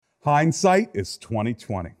Hindsight is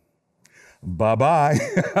 2020. Bye-bye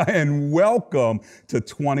and welcome to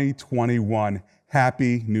 2021.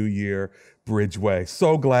 Happy New Year, Bridgeway.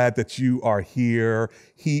 So glad that you are here.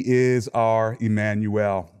 He is our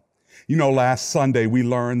Emmanuel. You know, last Sunday we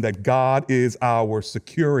learned that God is our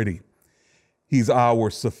security. He's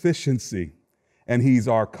our sufficiency, and He's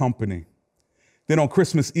our company. Then on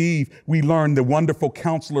Christmas Eve, we learned the wonderful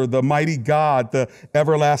counselor, the mighty God, the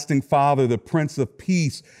everlasting Father, the Prince of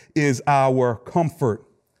Peace is our comfort,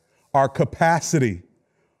 our capacity,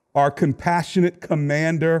 our compassionate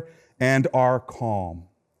commander, and our calm.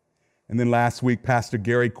 And then last week, Pastor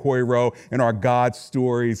Gary Coiro in our God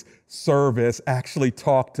Stories service actually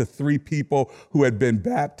talked to 3 people who had been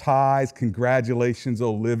baptized. Congratulations,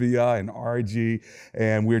 Olivia and RG.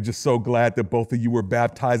 And we're just so glad that both of you were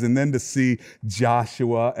baptized. And then to see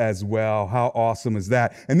Joshua as well. How awesome is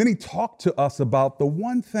that? And then he talked to us about the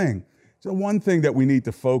one thing that we need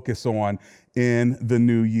to focus on in the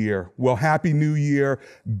new year. Well, Happy New Year.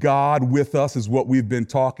 God with us is what we've been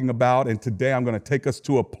talking about. And today I'm going to take us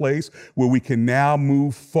to a place where we can now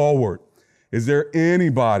move forward. Is there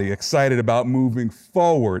anybody excited about moving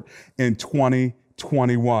forward in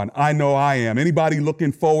 2021? I know I am. Anybody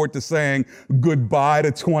looking forward to saying goodbye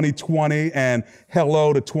to 2020 and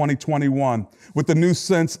hello to 2021 with a new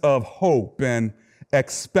sense of hope and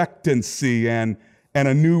expectancy and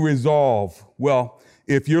a new resolve? Well,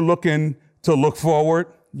 if you're looking to look forward,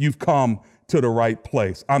 you've come to the right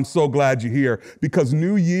place. I'm so glad you're here because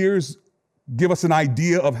New Year's give us an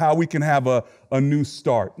idea of how we can have a new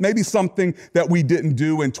start. Maybe something that we didn't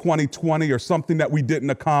do in 2020 or something that we didn't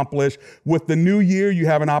accomplish. With the new year, you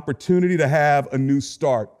have an opportunity to have a new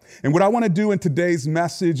start. And what I want to do in today's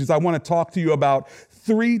message is I want to talk to you about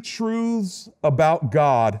 3 truths about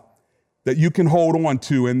God that you can hold on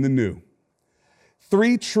to in the new.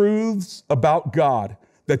 3 truths about God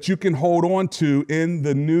that you can hold on to in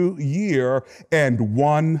the new year, and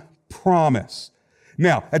 1 promise.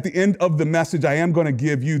 Now, at the end of the message, I am going to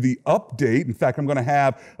give you the update. In fact, I'm going to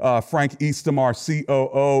have Frank Eastham, our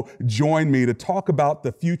COO, join me to talk about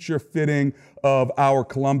the future fitting of our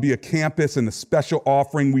Columbia campus and the special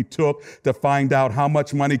offering we took to find out how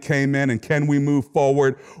much money came in and can we move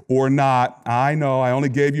forward or not. I know I only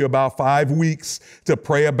gave you about 5 weeks to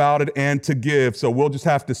pray about it and to give. So we'll just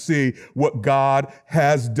have to see what God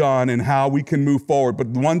has done and how we can move forward. But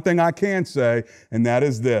one thing I can say, and that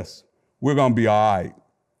is this: we're going to be all right.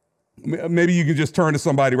 Maybe you can just turn to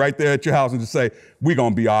somebody right there at your house and just say, we're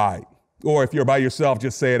going to be all right. Or if you're by yourself,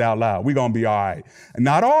 just say it out loud. We're going to be all right. And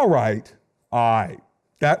not all right. All right.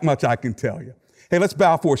 That much I can tell you. Hey, let's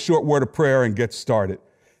bow for a short word of prayer and get started.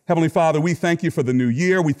 Heavenly Father, we thank you for the new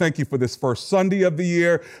year. We thank you for this first Sunday of the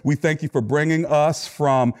year. We thank you for bringing us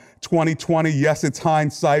from 2020. Yes, it's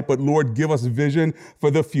hindsight, but Lord, give us vision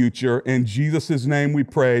for the future. In Jesus' name we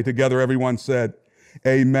pray. Together, everyone said,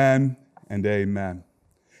 amen and amen.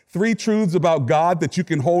 3 truths about God that you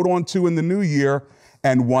can hold on to in the new year,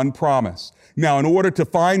 and 1 promise. Now, in order to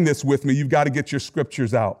find this with me, you've got to get your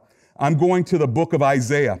scriptures out. I'm going to the book of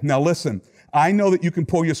Isaiah. Now, listen, I know that you can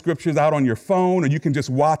pull your scriptures out on your phone, or you can just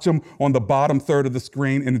watch them on the bottom third of the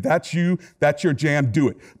screen. And if that's you, that's your jam, do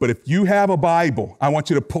it. But if you have a Bible, I want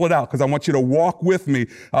you to pull it out because I want you to walk with me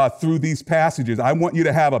through these passages. I want you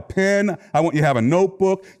to have a pen. I want you to have a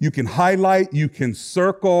notebook. You can highlight, you can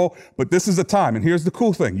circle, but this is the time. And here's the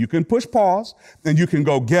cool thing. You can push pause and you can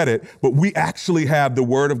go get it, but we actually have the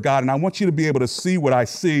Word of God. And I want you to be able to see what I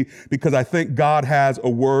see because I think God has a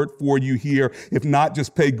word for you here. If not,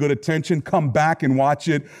 just pay good attention. Come back and watch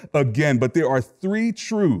it again. But there are 3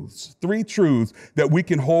 truths that we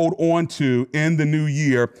can hold on to in the new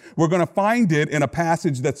year. We're going to find it in a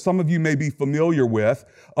passage that some of you may be familiar with.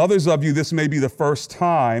 Others of you, this may be the first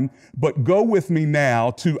time, but go with me now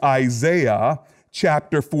to Isaiah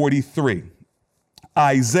chapter 43.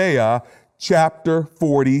 Isaiah chapter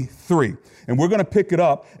 43. And we're going to pick it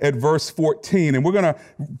up at verse 14. And we're going to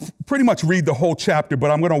pretty much read the whole chapter, but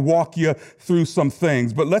I'm going to walk you through some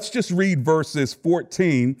things. But let's just read verses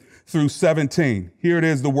 14 through 17. Here it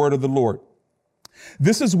is, the word of the Lord.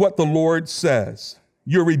 This is what the Lord says.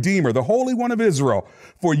 Your Redeemer, the Holy One of Israel.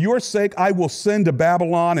 For your sake, I will send to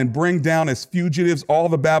Babylon and bring down as fugitives all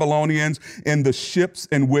the Babylonians in the ships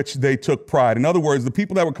in which they took pride. In other words, the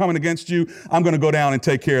people that were coming against you, I'm going to go down and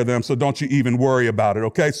take care of them. So don't you even worry about it.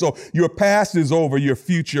 Okay. So your past is over. Your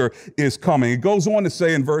future is coming. It goes on to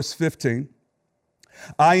say in verse 15,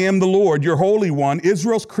 I am the Lord, your Holy One,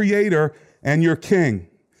 Israel's creator and your king.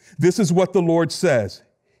 This is what the Lord says.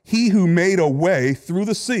 He who made a way through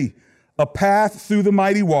the sea, a path through the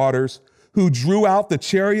mighty waters, who drew out the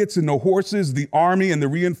chariots and the horses, the army and the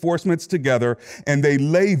reinforcements together, and they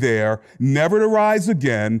lay there, never to rise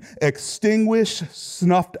again, extinguished,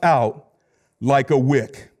 snuffed out like a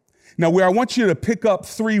wick. Now, where I want you to pick up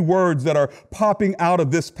three words that are popping out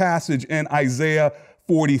of this passage in Isaiah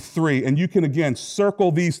 43, and you can again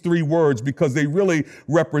circle these three words because they really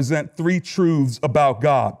represent three truths about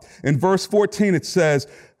God. In verse 14, it says,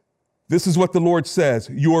 this is what the Lord says,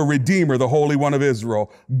 your Redeemer, the Holy One of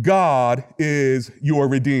Israel. God is your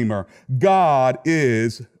Redeemer. God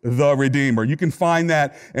is the Redeemer. You can find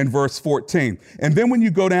that in verse 14. And then when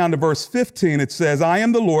you go down to verse 15, it says, I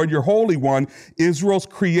am the Lord, your Holy One, Israel's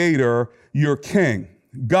Creator, your King.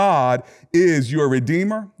 God is your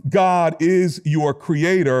Redeemer. God is your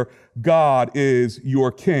Creator. God is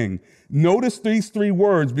your King. Notice these three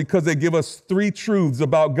words because they give us three truths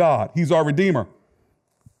about God. He's our Redeemer.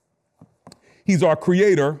 He's our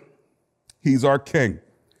Creator. He's our King.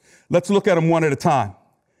 Let's look at them one at a time.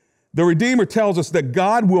 The Redeemer tells us that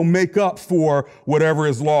God will make up for whatever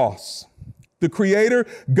is lost. The Creator,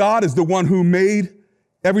 God is the one who made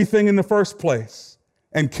everything in the first place.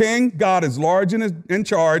 And King, God is large and is in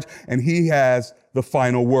charge, and He has the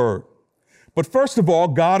final word. But first of all,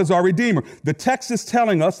 God is our Redeemer. The text is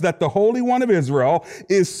telling us that the Holy One of Israel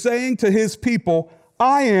is saying to His people,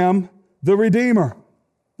 I am the Redeemer.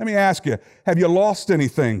 Let me ask you, have you lost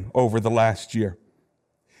anything over the last year?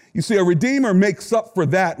 You see, a Redeemer makes up for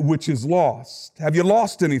that which is lost. Have you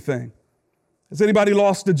lost anything? Has anybody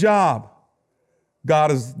lost a job?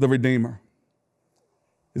 God is the Redeemer.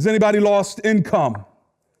 Has anybody lost income?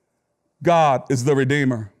 God is the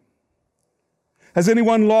Redeemer. Has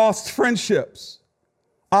anyone lost friendships,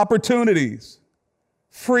 opportunities,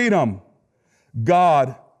 freedom?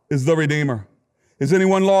 God is the Redeemer. Has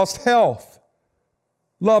anyone lost health?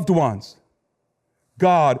 Loved ones?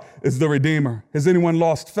 God is the Redeemer. Has anyone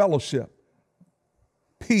lost fellowship,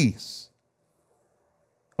 peace,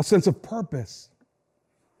 a sense of purpose?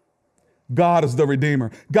 God is the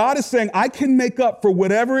Redeemer. God is saying, I can make up for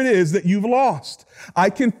whatever it is that you've lost.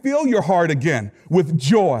 I can fill your heart again with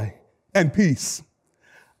joy and peace.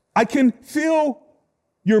 I can fill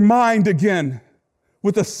your mind again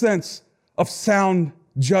with a sense of sound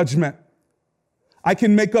judgment. I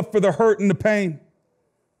can make up for the hurt and the pain.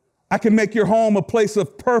 I can make your home a place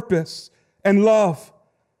of purpose and love.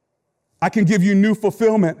 I can give you new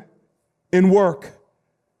fulfillment in work.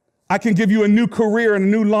 I can give you a new career and a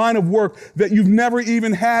new line of work that you've never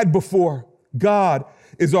even had before. God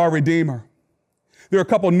is our Redeemer. There are a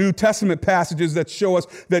couple New Testament passages that show us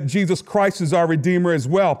that Jesus Christ is our Redeemer as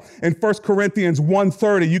well. In 1 Corinthians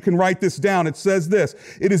 1:30, you can write this down. It says this,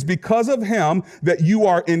 it is because of Him that you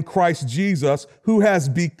are in Christ Jesus, who has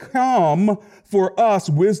become for us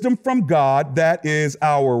wisdom from God, that is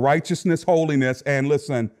our righteousness, holiness, and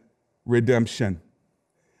listen, redemption.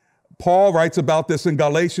 Paul writes about this in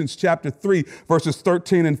Galatians chapter 3, verses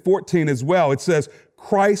 13 and 14 as well. It says,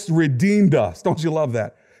 Christ redeemed us. Don't you love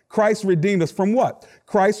that? Christ redeemed us from what?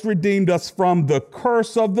 Christ redeemed us from the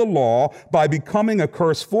curse of the law by becoming a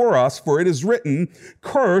curse for us, for it is written,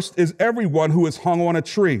 cursed is everyone who is hung on a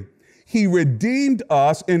tree. He redeemed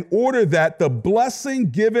us in order that the blessing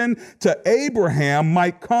given to Abraham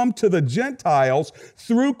might come to the Gentiles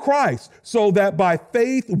through Christ, so that by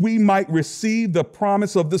faith we might receive the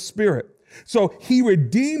promise of the Spirit. So He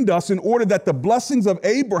redeemed us in order that the blessings of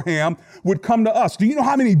Abraham would come to us. Do you know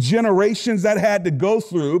how many generations that had to go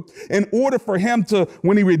through in order for Him to,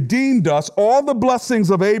 when He redeemed us, all the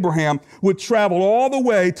blessings of Abraham would travel all the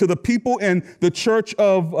way to the people in the church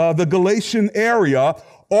of the Galatian area,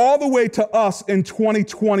 all the way to us in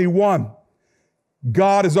 2021.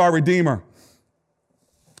 God is our Redeemer.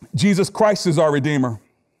 Jesus Christ is our Redeemer.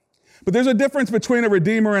 But there's a difference between a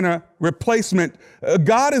Redeemer and a replacement.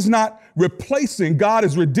 God is not replacing, God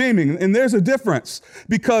is redeeming. And there's a difference,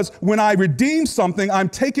 because when I redeem something, I'm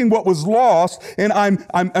taking what was lost and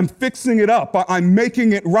I'm fixing it up. I'm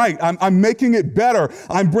making it right. I'm making it better.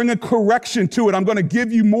 I'm bringing correction to it. I'm going to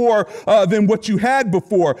give you more than what you had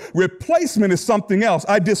before. Replacement is something else.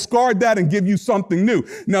 I discard that and give you something new.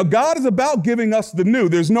 Now, God is about giving us the new.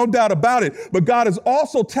 There's no doubt about it. But God is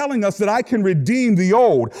also telling us that I can redeem the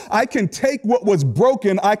old. I can take what was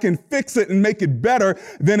broken. I can fix it and make it better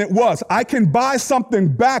than it was. I can buy something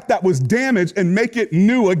back that was damaged and make it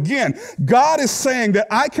new again. God is saying that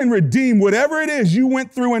I can redeem whatever it is you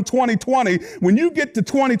went through in 2020. When you get to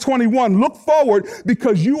 2021, look forward,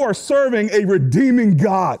 because you are serving a redeeming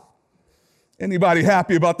God. Anybody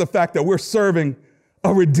happy about the fact that we're serving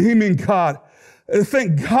a redeeming God?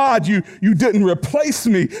 Thank God you didn't replace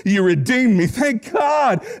me. You redeemed me. Thank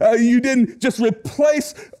God you didn't just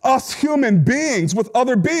replace us human beings with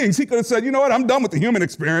other beings. He could have said, you know what, I'm done with the human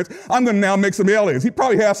experience. I'm going to now make some aliens. He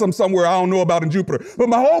probably has some somewhere I don't know about in Jupiter. But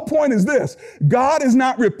my whole point is this. God is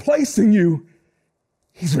not replacing you.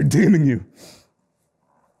 He's redeeming you.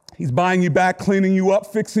 He's buying you back, cleaning you up,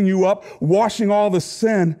 fixing you up, washing all the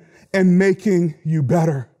sin, and making you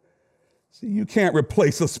better. See, you can't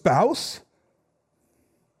replace a spouse.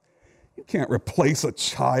 You can't replace a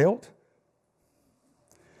child.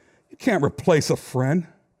 You can't replace a friend.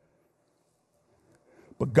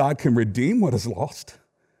 But God can redeem what is lost.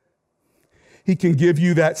 He can give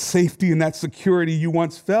you that safety and that security you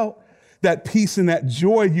once felt, that peace and that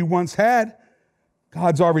joy you once had.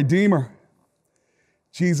 God's our Redeemer.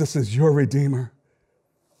 Jesus is your Redeemer.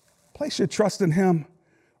 Place your trust in him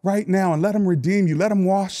right now and let him redeem you. Let him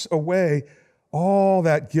wash away all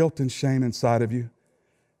that guilt and shame inside of you.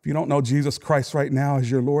 If you don't know Jesus Christ right now as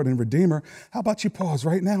your Lord and Redeemer, how about you pause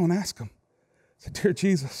right now and ask him? Say, dear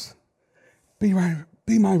Jesus, be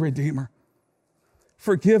my Redeemer.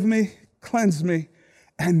 Forgive me, cleanse me,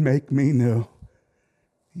 and make me new.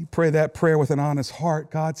 You pray that prayer with an honest heart,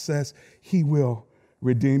 God says he will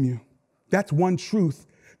redeem you. That's one truth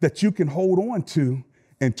that you can hold on to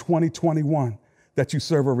in 2021, that you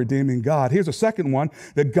serve a redeeming God. Here's a second one,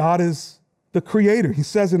 that God is the creator. He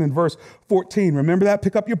says it in verse 14. Remember that?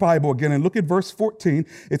 Pick up your Bible again and look at verse 14.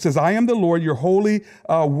 It says, I am the Lord, your Holy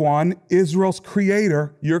One, Israel's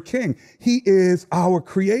creator, your king. He is our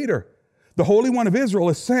creator. The Holy One of Israel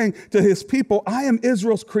is saying to his people, I am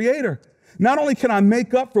Israel's creator. Not only can I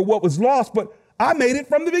make up for what was lost, but I made it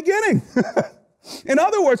from the beginning. In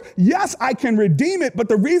other words, yes, I can redeem it, but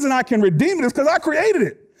the reason I can redeem it is because I created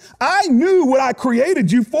it. I knew what I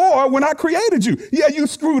created you for when I created you. Yeah, you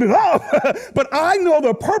screwed it up, but I know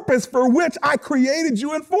the purpose for which I created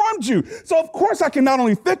you and formed you. So of course I can not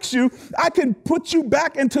only fix you, I can put you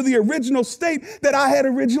back into the original state that I had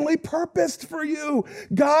originally purposed for you.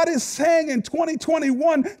 God is saying in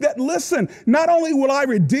 2021 that, listen, not only will I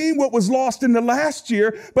redeem what was lost in the last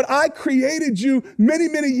year, but I created you many,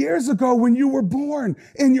 many years ago when you were born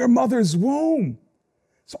in your mother's womb.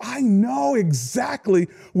 So I know exactly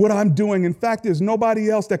what I'm doing. In fact, there's nobody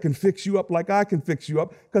else that can fix you up like I can fix you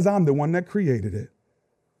up because I'm the one that created it.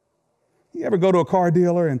 You ever go to a car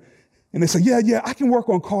dealer and they say, yeah, I can work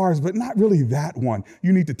on cars, but not really that one.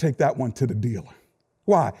 You need to take that one to the dealer.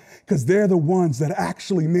 Why? Because they're the ones that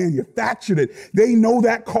actually manufactured it. They know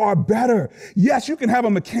that car better. Yes, you can have a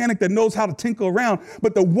mechanic that knows how to tinker around,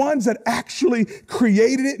 but the ones that actually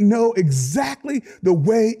created it know exactly the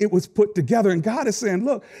way it was put together. And God is saying,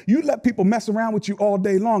 look, you let people mess around with you all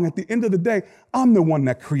day long. At the end of the day, I'm the one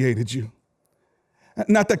that created you.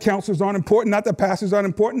 Not that counselors aren't important, not that pastors aren't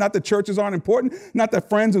important, not that churches aren't important, not that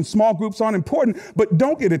friends and small groups aren't important, but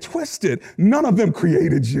don't get it twisted. None of them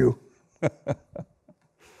created you.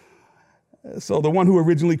 So the one who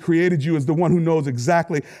originally created you is the one who knows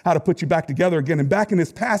exactly how to put you back together again. And back in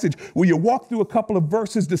this passage, will you walk through a couple of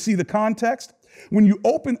verses to see the context? When you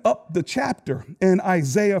open up the chapter in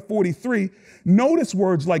Isaiah 43, notice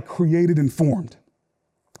words like created and formed.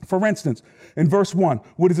 For instance, in verse 1,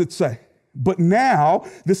 what does it say? But now,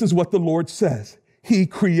 this is what the Lord says. He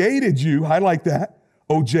created you, highlight that,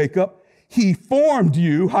 O Jacob. He formed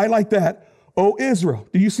you, highlight that, O Israel.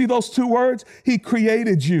 Do you see those two words? He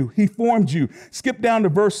created you. He formed you. Skip down to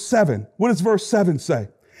verse 7. What does verse 7 say?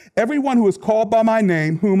 Everyone who is called by my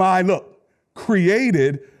name, whom I, look,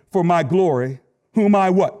 created for my glory, whom I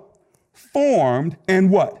what? Formed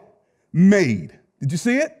and what? Made. Did you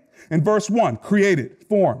see it? In verse 1, created,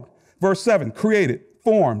 formed. Verse 7, created,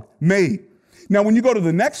 formed, made. Now, when you go to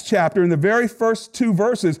the next chapter, in the very first two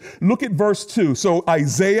verses, look at verse 2. So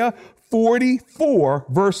Isaiah 44,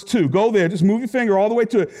 verse 2. Go there. Just move your finger all the way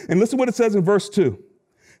to it. And listen what it says in verse 2.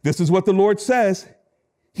 This is what the Lord says.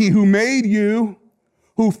 He who made you,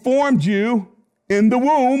 who formed you in the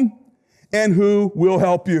womb, and who will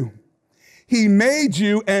help you. He made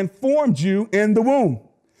you and formed you in the womb.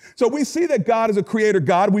 So we see that God is a creator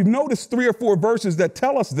God. We've noticed 3 or 4 verses that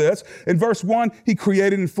tell us this. In verse 1, he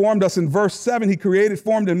created and formed us. In verse 7, he created,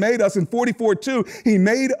 formed, and made us. In 44:2, he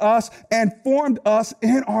made us and formed us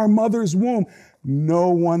in our mother's womb. No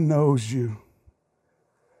one knows you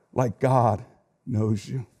like God knows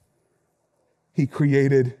you. He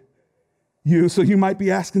created you. So you might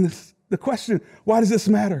be asking the question, why does this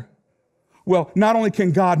matter? Well, not only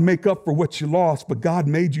can God make up for what you lost, but God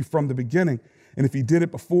made you from the beginning. And if he did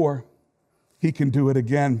it before, he can do it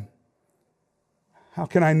again. How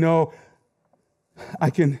can I know I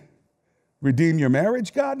can redeem your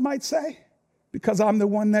marriage, God might say? Because I'm the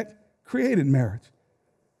one that created marriage.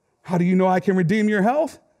 How do you know I can redeem your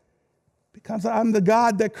health? Because I'm the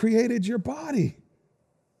God that created your body.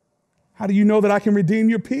 How do you know that I can redeem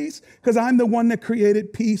your peace? Because I'm the one that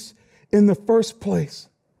created peace in the first place.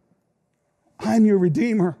 I'm your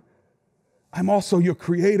redeemer. I'm also your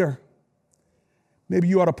creator. Maybe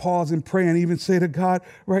you ought to pause and pray and even say to God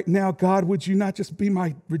right now, God, would you not just be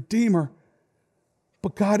my redeemer?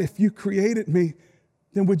 But God, if you created me,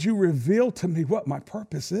 then would you reveal to me what my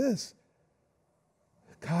purpose is?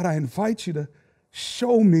 God, I invite you to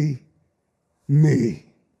show me me.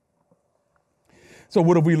 So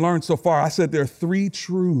what have we learned so far? I said there are three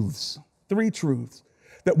truths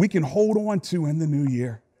that we can hold on to in the new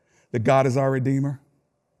year. That God is our Redeemer,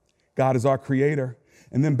 God is our Creator.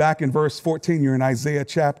 And then back in verse 14, you're in Isaiah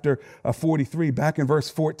chapter 43, back in verse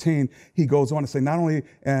 14, he goes on to say, not only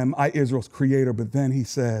am I Israel's Creator, but then he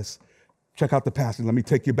says, check out the passage. Let me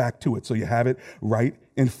take you back to it so you have it right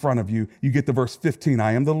in front of you. You get to verse 15.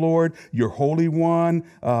 I am the Lord, your Holy One,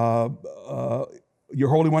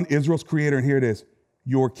 Israel's Creator. And here it is,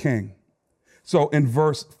 your King. So in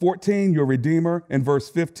verse 14, your Redeemer. In verse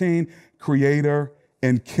 15, Creator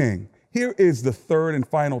and King. Here is the third and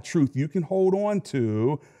final truth you can hold on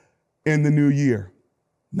to in the new year.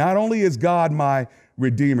 Not only is God my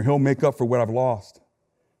Redeemer, he'll make up for what I've lost.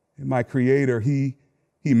 And my Creator, he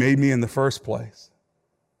made me in the first place.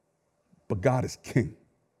 But God is King.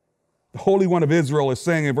 The Holy One of Israel is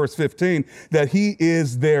saying in verse 15 that he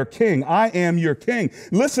is their King. I am your King.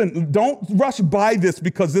 Listen, don't rush by this,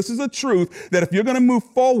 because this is a truth that if you're going to move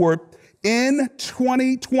forward in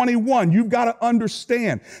 2021, you've got to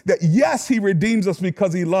understand that yes, he redeems us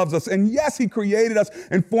because he loves us. And yes, he created us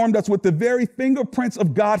and formed us with the very fingerprints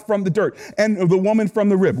of God from the dirt and the woman from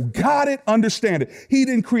the rib. Got it, understand it. He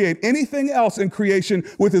didn't create anything else in creation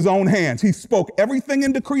with his own hands. He spoke everything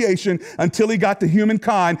into creation until he got to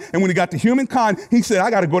humankind. And when he got to humankind, he said,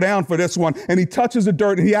 I got to go down for this one. And he touches the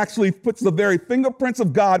dirt and he actually puts the very fingerprints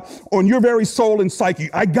of God on your very soul and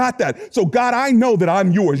psyche. I got that. So God, I know that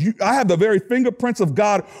I'm yours. I have the very fingerprints of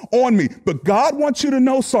God on me. But God wants you to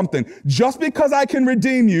know something. Just because I can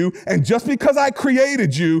redeem you and just because I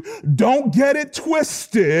created you, don't get it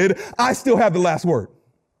twisted. I still have the last word.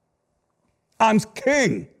 I'm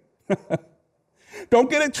King. Don't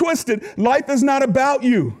get it twisted. Life is not about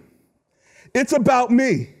you. It's about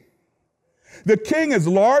me. The King is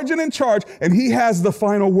large and in charge, and he has the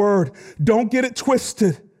final word. Don't get it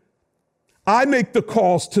twisted. I make the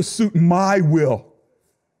calls to suit my will,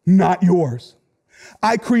 not yours.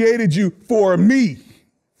 I created you for me,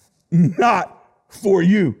 not for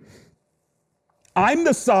you. I'm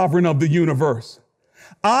the sovereign of the universe.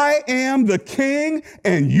 I am the King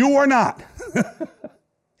and you are not.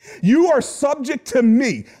 You are subject to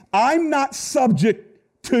me. I'm not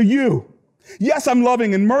subject to you. Yes, I'm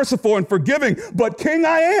loving and merciful and forgiving, but King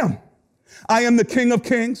I am. I am the King of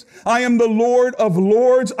Kings. I am the Lord of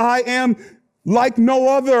Lords. I am like no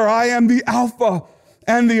other. I am the Alpha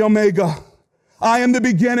and the Omega. I am the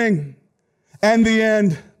beginning and the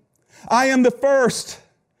end. I am the first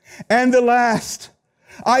and the last.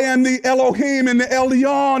 I am the Elohim and the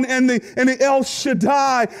Elyon and the El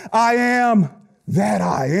Shaddai. I am that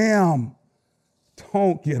I am.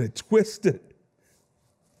 Don't get it twisted.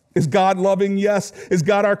 Is God loving? Yes. Is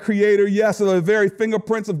God our creator? Yes. Are the very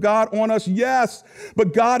fingerprints of God on us? Yes.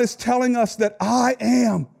 But God is telling us that I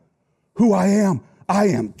am who I am. I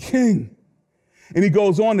am King. And he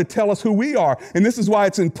goes on to tell us who we are. And this is why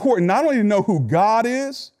it's important not only to know who God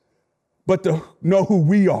is, but to know who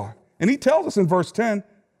we are. And he tells us in verse 10,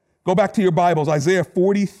 go back to your Bibles, Isaiah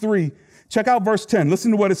 43. Check out verse 10.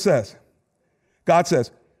 Listen to what it says. God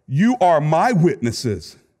says, you are my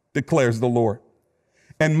witnesses, declares the Lord,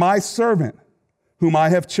 and my servant whom I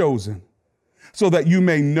have chosen, so that you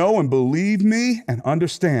may know and believe me and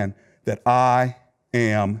understand that I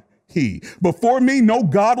am he. Before me, no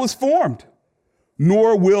God was formed,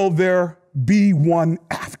 nor will there be one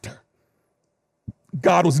after.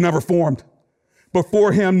 God was never formed.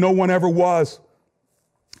 Before him, no one ever was.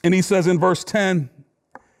 And he says in verse 10,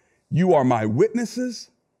 you are my witnesses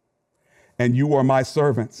and you are my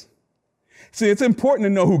servants. See, it's important to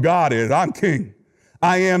know who God is. I'm King.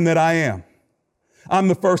 I am that I am. I'm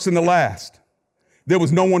the first and the last. There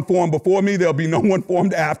was no one formed before me. There'll be no one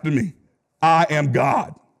formed after me. I am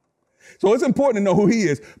God. So it's important to know who he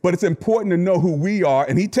is, but it's important to know who we are.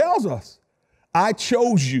 And he tells us, I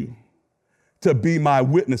chose you to be my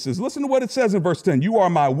witnesses. Listen to what it says in verse 10. You are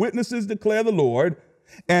my witnesses, declare the Lord,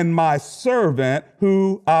 and my servant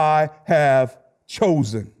who I have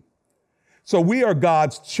chosen. So we are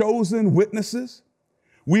God's chosen witnesses.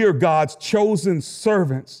 We are God's chosen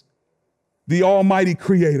servants. The Almighty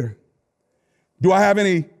Creator Do I have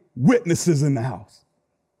any witnesses in the house?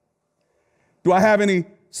 Do I have any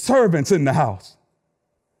servants in the house?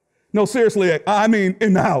 No, seriously, I mean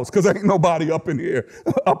in the house, because there ain't nobody up in here,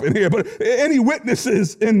 but any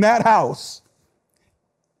witnesses in that house,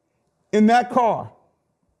 in that car,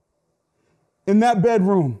 in that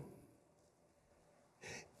bedroom.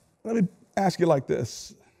 Let me ask you like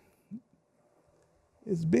this.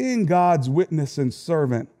 Is being God's witness and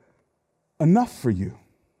servant enough for you?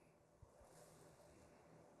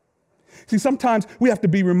 See, sometimes we have to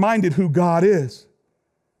be reminded who God is.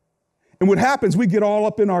 And what happens, we get all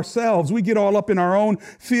up in ourselves. We get all up in our own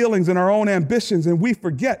feelings and our own ambitions, and we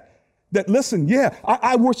forget that, listen, yeah,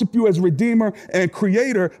 I worship you as Redeemer and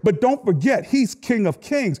Creator, but don't forget, He's King of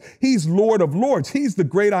Kings. He's Lord of Lords. He's the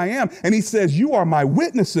great I am. And He says, you are my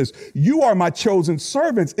witnesses. You are my chosen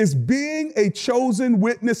servants. Is being a chosen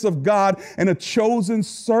witness of God and a chosen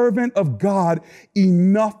servant of God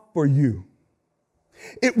enough for you?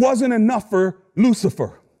 It wasn't enough for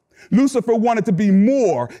Lucifer. Lucifer wanted to be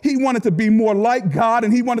more. He wanted to be more like God,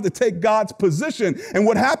 and he wanted to take God's position. And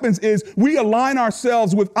what happens is we align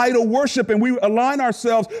ourselves with idol worship, and we align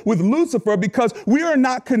ourselves with Lucifer because we are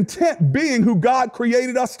not content being who God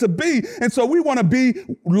created us to be. And so we want to be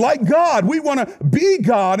like God. We want to be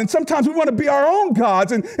God. And sometimes we want to be our own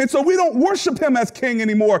gods. And so we don't worship Him as King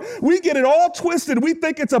anymore. We get it all twisted. We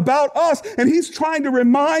think it's about us. And He's trying to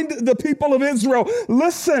remind the people of Israel,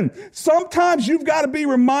 listen, sometimes you've got to be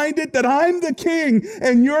reminded that I'm the king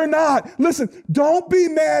and you're not. Listen, don't be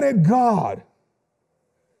mad at God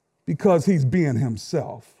because He's being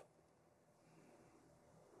Himself.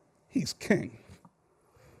 He's king.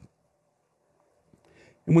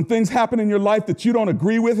 And when things happen in your life that you don't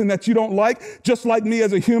agree with and that you don't like, just like me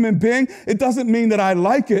as a human being, it doesn't mean that I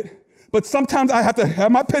like it. But sometimes I have to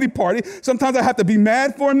have my pity party. Sometimes I have to be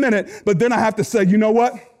mad for a minute, but then I have to say, you know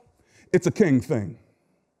what? It's a king thing,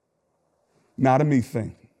 not a me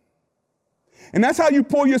thing. And that's how you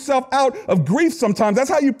pull yourself out of grief sometimes. That's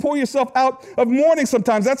how you pull yourself out of mourning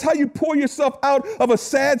sometimes. That's how you pull yourself out of a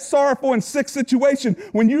sad, sorrowful, and sick situation.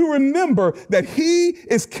 When you remember that He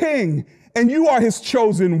is king and you are His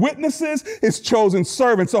chosen witnesses, His chosen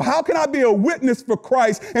servants. So how can I be a witness for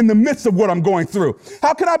Christ in the midst of what I'm going through?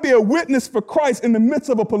 How can I be a witness for Christ in the midst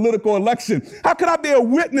of a political election? How can I be a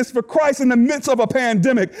witness for Christ in the midst of a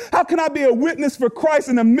pandemic? How can I be a witness for Christ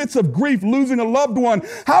in the midst of grief, losing a loved one?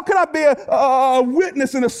 How can I be a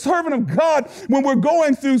witness and a servant of God when we're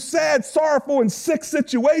going through sad, sorrowful, and sick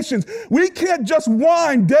situations? We can't just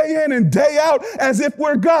whine day in and day out as if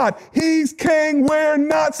we're God. He's king, we're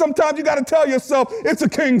not. Sometimes you got to tell yourself it's a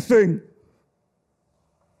king thing.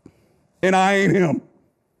 And I ain't him.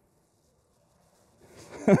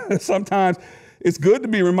 Sometimes it's good to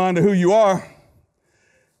be reminded who you are.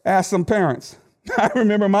 Ask some parents. I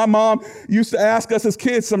remember my mom used to ask us as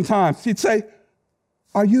kids sometimes. She'd say,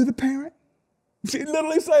 are you the parent? She'd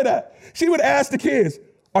literally say that. She would ask the kids,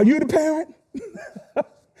 are you the parent?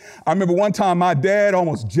 I remember one time my dad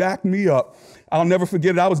almost jacked me up. I'll never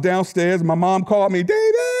forget it. I was downstairs. My mom called me,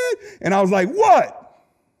 David. And I was like, what?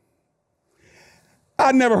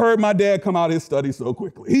 I'd never heard my dad come out of his study so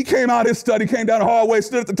quickly. He came out of his study, came down the hallway,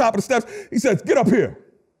 stood at the top of the steps. He says, get up here.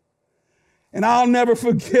 And I'll never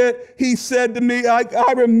forget, he said to me,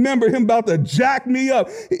 I remember him about to jack me up.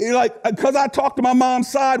 Because I talked to my mom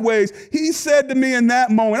sideways, he said to me in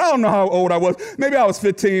that moment, I don't know how old I was, maybe I was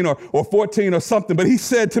 15 or 14 or something, but he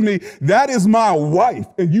said to me, that is my wife,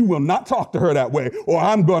 and you will not talk to her that way, or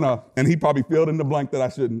I'm gonna, and he probably filled in the blank that I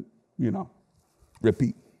shouldn't,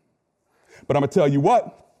 repeat. But I'm gonna tell you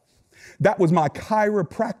what, that was my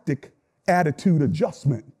chiropractic attitude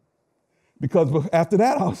adjustment. Because after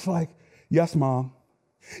that, I was like, yes, Mom.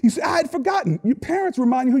 You see, I had forgotten. Your parents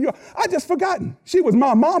remind you who you are. I just forgotten. She was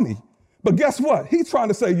my mommy. But guess what? He's trying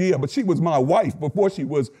to say, yeah, but she was my wife before she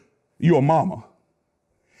was your mama.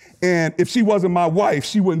 And if she wasn't my wife,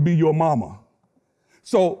 she wouldn't be your mama.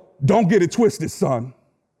 So don't get it twisted, son.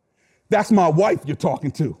 That's my wife you're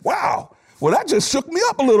talking to. Wow. Well, that just shook me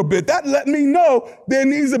up a little bit. That let me know there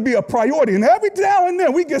needs to be a priority. And every now and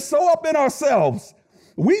then we get so up in ourselves.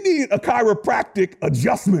 We need a chiropractic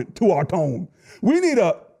adjustment to our tone. We need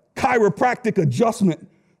a chiropractic adjustment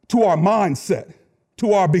to our mindset,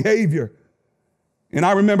 to our behavior. And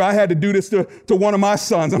I remember I had to do this to one of my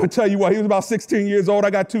sons. I'm going to tell you what, he was about 16 years old. I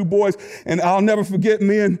got 2 boys, and I'll never forget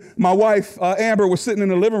me and my wife, Amber, were sitting in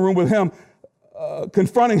the living room with him,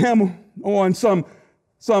 confronting him on some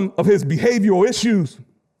of his behavioral issues.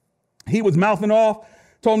 He was mouthing off,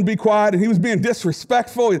 told him to be quiet, and he was being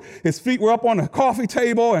disrespectful. His feet were up on the coffee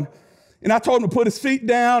table, and I told him to put his feet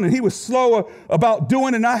down, and he was slower about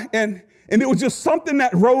doing it. And And it was just something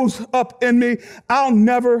that rose up in me. I'll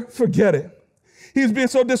never forget it. He was being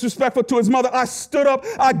so disrespectful to his mother. I stood up,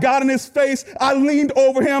 I got in his face, I leaned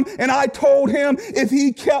over him, and I told him if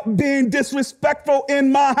he kept being disrespectful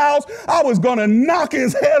in my house, I was going to knock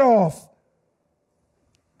his head off.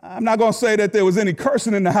 I'm not going to say that there was any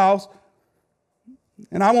cursing in the house,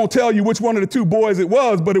 and I won't tell you which one of the two boys it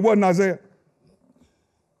was, but it wasn't Isaiah.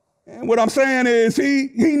 And what I'm saying is he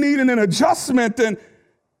needed an adjustment, and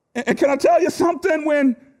can I tell you something?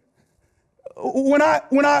 When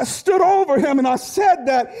I stood over him and I said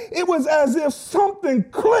that, it was as if something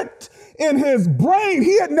clicked in his brain.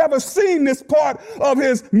 He had never seen this part of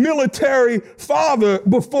his military father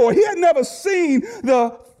before. He had never seen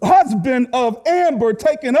the husband of Amber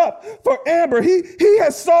taken up for Amber. He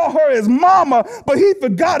had saw her as mama, but he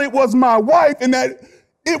forgot it was my wife and that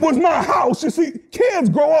it was my house. You see, kids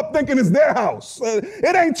grow up thinking it's their house.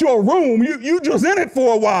 It ain't your room. You just in it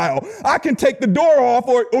for a while. I can take the door off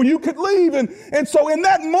or you could leave. And so in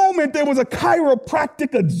that moment, there was a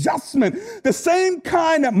chiropractic adjustment. The same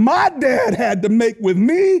kind that my dad had to make with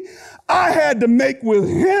me, I had to make with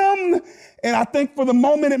him. And I think for the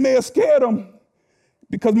moment, it may have scared him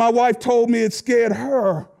because my wife told me it scared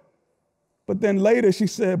her. But then later she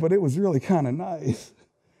said, but it was really kind of nice.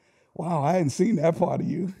 Wow, I hadn't seen that part of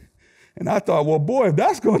you. And I thought, well, boy, if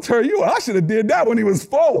that's going to turn you on, I should have did that when he was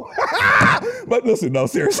 4. But listen, no,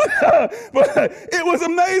 seriously. But it was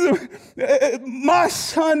amazing. My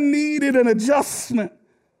son needed an adjustment.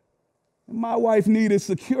 My wife needed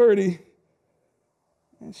security.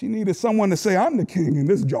 And she needed someone to say, I'm the king in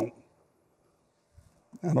this joint.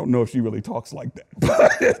 I don't know if she really talks like that.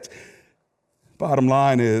 But bottom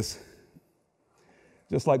line is,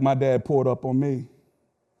 just like my dad poured up on me,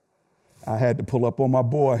 I had to pull up on my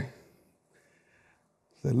boy.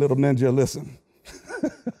 Said, little ninja, listen.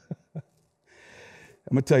 I'm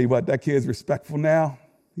going to tell you what, that kid's respectful now.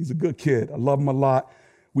 He's a good kid. I love him a lot.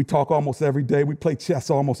 We talk almost every day. We play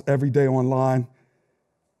chess almost every day online.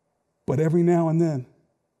 But every now and then,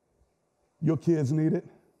 your kids need it.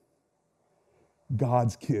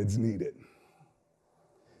 God's kids need it.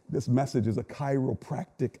 This message is a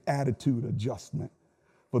chiropractic attitude adjustment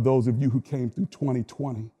for those of you who came through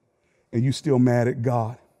 2020. And you still mad at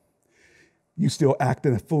God. You still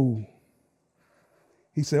acting a fool.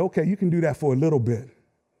 He said, okay, you can do that for a little bit,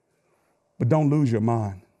 but don't lose your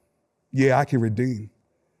mind. Yeah, I can redeem.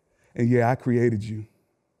 And yeah, I created you,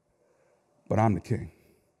 but I'm the king.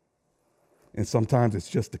 And sometimes it's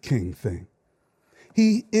just the king thing.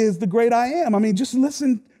 He is the great I am. I mean, just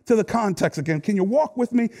listen to the context again. Can you walk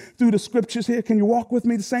with me through the scriptures here? Can you walk with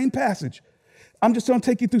me the same passage? I'm just going to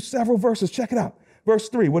take you through several verses. Check it out. Verse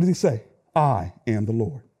 3, what does he say? I am the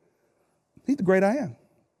Lord. He's the great I am.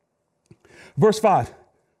 Verse 5,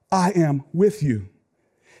 I am with you.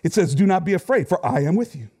 It says, do not be afraid, for I am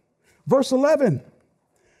with you. Verse 11,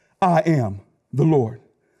 I am the Lord.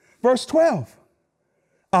 Verse 12,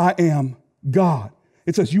 I am God.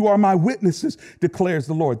 It says, you are my witnesses, declares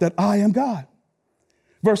the Lord, that I am God.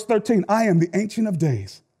 Verse 13, I am the Ancient of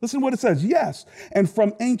Days. Listen to what it says. Yes, and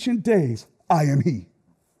from ancient days, I am he.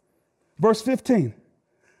 Verse 15,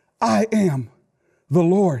 I am the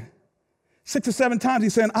Lord. 6 or 7 times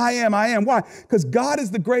he's saying, I am, I am. Why? Because God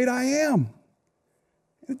is the great I am.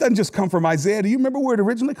 It doesn't just come from Isaiah. Do you remember where it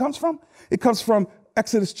originally comes from? It comes from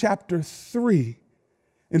Exodus chapter 3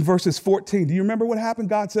 in verses 14. Do you remember what happened?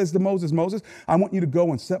 God says to Moses, Moses, I want you to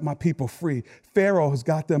go and set my people free. Pharaoh has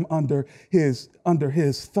got them under his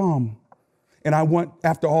thumb. And I want,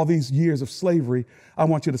 after all these years of slavery, I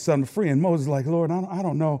want you to set them free. And Moses is like, Lord, I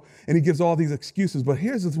don't know. And he gives all these excuses. But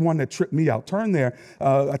here's the one that tripped me out. Turn there.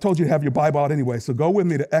 I told you to have your Bible out anyway. So go with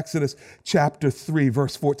me to Exodus chapter 3,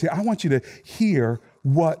 verse 14. I want you to hear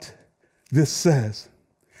what this says.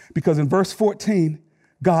 Because in verse 14,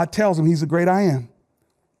 God tells him he's the great I am.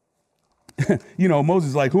 You know,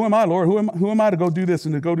 Moses is like, who am I, Lord? Who am I to go do this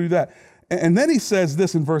and to go do that? And then he says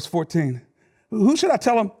this in verse 14. Who should I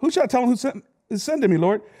tell him? Who should I tell him who sent to me,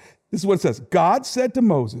 Lord? This is what it says. God said to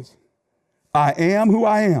Moses, I am who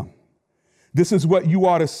I am. This is what you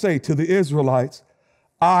ought to say to the Israelites.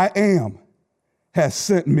 I am has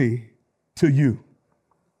sent me to you.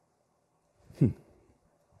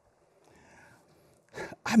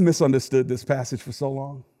 I misunderstood this passage for so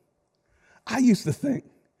long. I used to think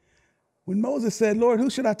when Moses said, Lord, who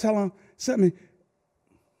should I tell him sent me?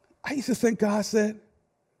 I used to think God said,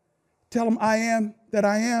 tell him I am that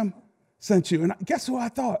I am sent you. And guess who I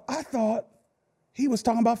thought? I thought he was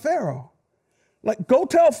talking about Pharaoh. Like, go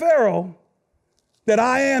tell Pharaoh that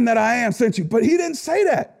I am sent you. But he didn't say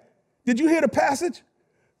that. Did you hear the passage?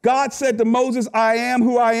 God said to Moses, I am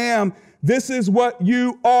who I am. This is what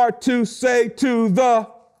you are to say to the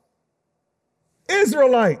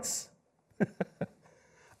Israelites.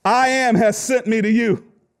 I am has sent me to you.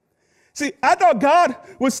 See, I thought God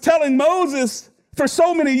was telling Moses for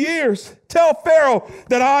so many years, tell Pharaoh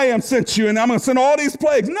that I am sent you and I'm going to send all these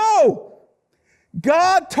plagues. No.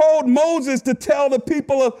 God told Moses to tell the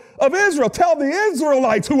people of Israel, tell the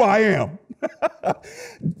Israelites who I am.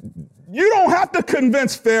 You don't have to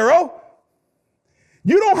convince Pharaoh.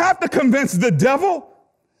 You don't have to convince the devil.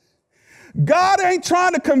 God ain't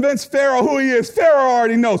trying to convince Pharaoh who he is. Pharaoh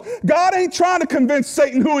already knows. God ain't trying to convince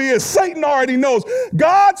Satan who he is. Satan already knows.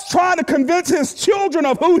 God's trying to convince his children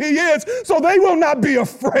of who he is so they will not be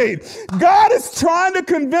afraid. God is trying to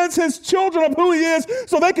convince his children of who he is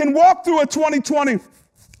so they can walk through a 2020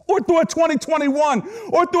 or through a 2021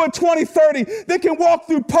 or through a 2030. They can walk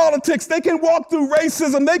through politics. They can walk through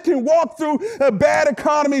racism. They can walk through a bad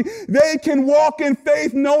economy. They can walk in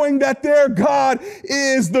faith knowing that their God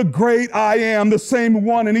is the great I am. The same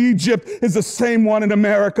one in Egypt is the same one in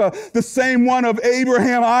America. The same one of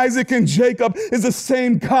Abraham, Isaac, and Jacob is the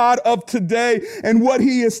same God of today. And what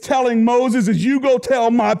he is telling Moses is, you go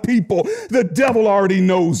tell my people, the devil already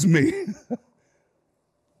knows me.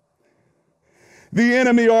 The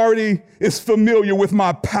enemy already is familiar with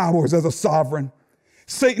my powers as a sovereign.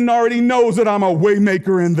 Satan already knows that I'm a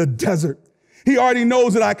waymaker in the desert. He already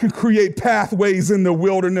knows that I can create pathways in the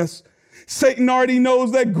wilderness. Satan already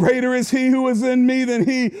knows that greater is he who is in me than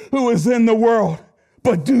he who is in the world.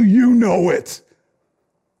 But do you know it?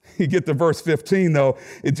 You get to verse 15, though,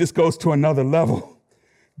 it just goes to another level.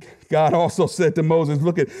 God also said to Moses,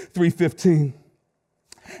 look at 3:15.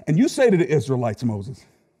 And you say to the Israelites, Moses,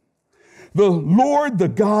 the Lord, the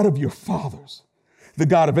God of your fathers, the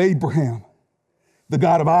God of Abraham, the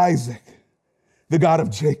God of Isaac, the God of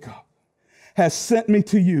Jacob, has sent me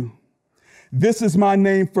to you. This is my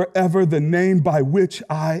name forever, the name by which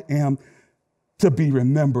I am to be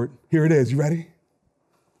remembered. Here it is. You ready?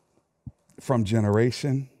 From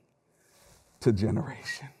generation to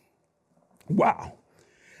generation. Wow.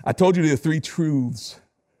 I told you there are 3 truths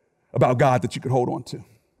about God that you could hold on to,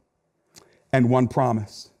 and 1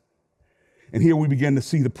 promise. And here we begin to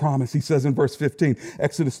see the promise. He says in verse 15,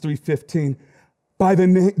 Exodus 3:15, by the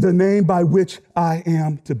name by which I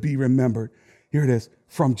am to be remembered. Here it is,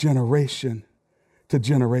 from generation to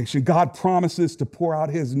generation. God promises to pour out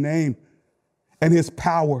his name and his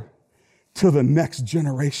power to the next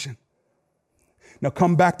generation. Now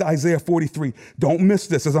come back to Isaiah 43. Don't miss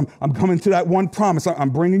this as I'm coming to that 1 promise.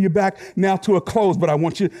 I'm bringing you back now to a close, but I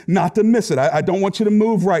want you not to miss it. I don't want you to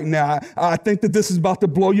move right now. I think that this is about to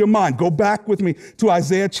blow your mind. Go back with me to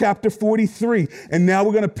Isaiah chapter 43. And now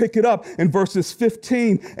we're going to pick it up in verses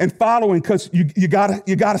 15 and following, because you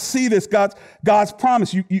gotta see this, God's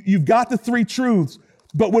promise. You've got the 3 truths,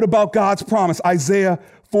 but what about God's promise? Isaiah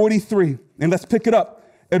 43. And let's pick it up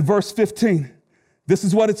at verse 15. This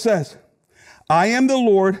is what it says. I am the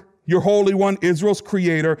Lord, your Holy One, Israel's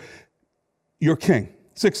creator, your king.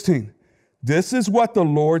 16. This is what the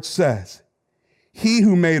Lord says. He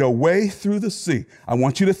who made a way through the sea. I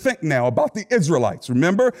want you to think now about the Israelites.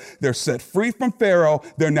 Remember, they're set free from Pharaoh.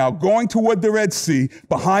 They're now going toward the Red Sea.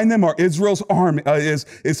 Behind them are Israel's army,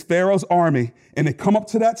 is Pharaoh's army. And they come up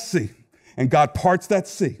to that sea, and God parts that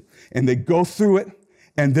sea, and they go through it.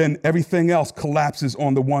 And then everything else collapses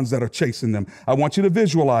on the ones that are chasing them. I want you to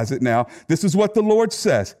visualize it now. This is what the Lord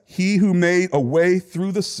says. He who made a way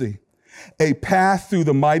through the sea, a path through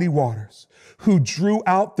the mighty waters, who drew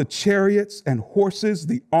out the chariots and horses,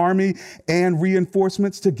 the army and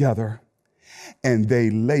reinforcements together, and they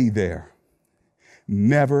lay there,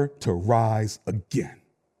 never to rise again,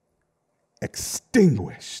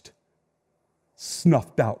 extinguished,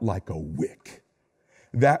 snuffed out like a wick.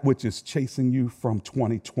 That which is chasing you from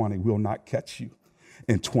 2020 will not catch you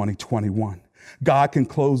in 2021. God can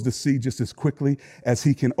close the sea just as quickly as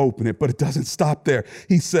he can open it, but it doesn't stop there.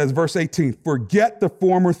 He says, verse 18, forget the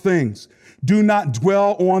former things. Do not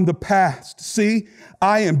dwell on the past. See,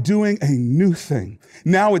 I am doing a new thing.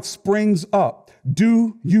 Now it springs up.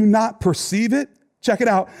 Do you not perceive it? Check it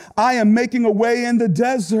out. I am making a way in the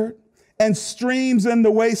desert and streams in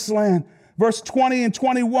the wasteland. Verse 20 and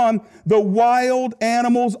 21, the wild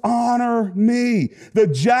animals honor me, the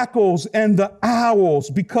jackals and the owls,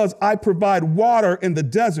 because I provide water in the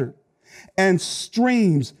desert and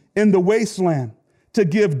streams in the wasteland to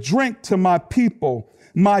give drink to my people,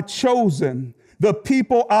 my chosen, the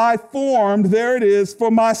people I formed. There it is, for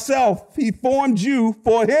myself. He formed you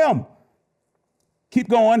for him. Keep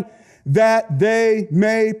going. That they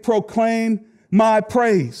may proclaim my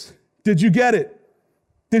praise. Did you get it?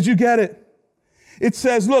 Did you get it? It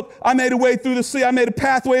says, look, I made a way through the sea. I made a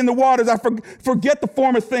pathway in the waters. I forget the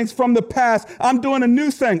former things from the past. I'm doing a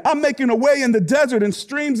new thing. I'm making a way in the desert and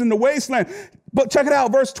streams in the wasteland. But check it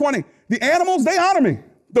out, verse 20. The animals, they honor me.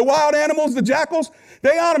 The wild animals, the jackals,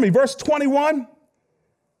 they honor me. Verse 21.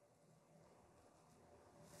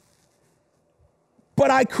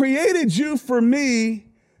 But I created you for me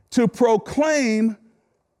to proclaim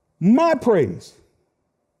my praise.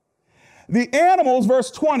 The animals, verse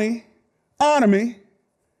 20, honor me.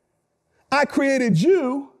 I created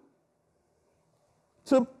you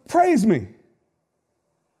to praise me.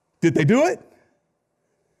 Did they do it?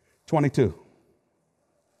 22.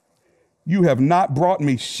 You have not brought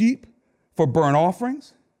me sheep for burnt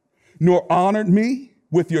offerings, nor honored me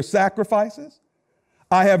with your sacrifices.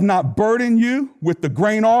 I have not burdened you with the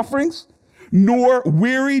grain offerings, nor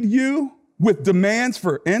wearied you with demands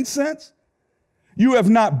for incense. You have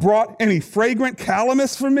not brought any fragrant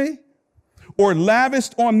calamus for me, or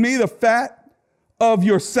lavished on me the fat of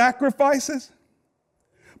your sacrifices.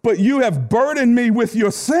 But you have burdened me with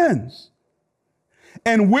your sins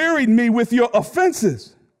and wearied me with your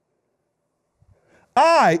offenses.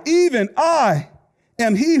 Even I,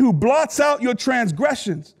 am he who blots out your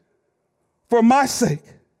transgressions for my sake,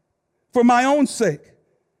 for my own sake,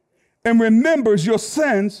 and remembers your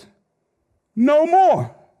sins no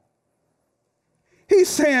more. He's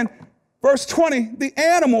saying, verse 20, the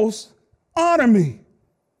animals honor me.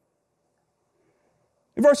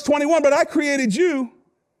 In verse 21, but I created you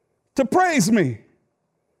to praise me.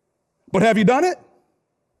 But have you done it?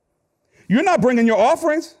 You're not bringing your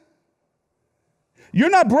offerings. You're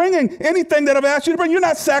not bringing anything that I've asked you to bring. You're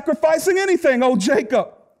not sacrificing anything, oh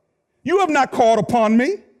Jacob. You have not called upon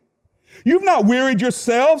me. You've not wearied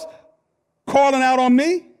yourselves calling out on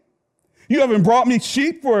me. You haven't brought me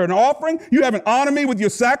sheep for an offering. You haven't honored me with your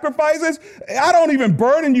sacrifices. I don't even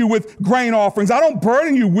burden you with grain offerings. I don't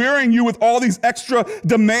burden you, wearying you with all these extra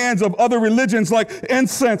demands of other religions like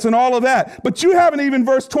incense and all of that. But you haven't even,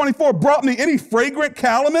 verse 24, brought me any fragrant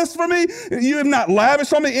calamus for me. You have not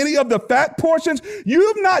lavished on me any of the fat portions.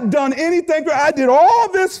 You've not done anything. I did all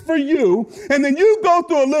this for you. And then you go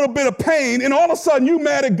through a little bit of pain and all of a sudden you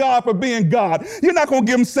mad at God for being God. You're not going to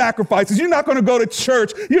give him sacrifices. You're not going to go to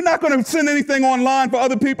church. You're not going to send anything online for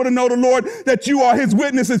other people to know the Lord, that you are his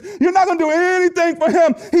witnesses. You're not going to do anything for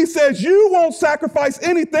him. He says, you won't sacrifice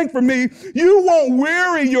anything for me. You won't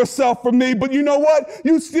weary yourself for me. But you know what?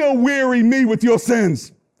 You still weary me with your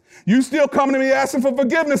sins. You still coming to me asking for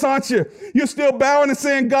forgiveness, aren't you? You're still bowing and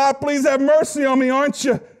saying, God, please have mercy on me, aren't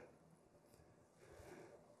you?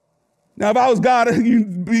 Now, if I was God,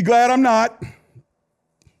 you'd be glad I'm not.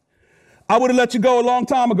 I would have let you go a long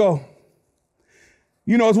time ago.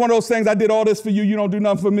 You know, it's one of those things, I did all this for you, you don't do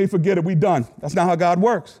nothing for me, forget it, we done. That's not how God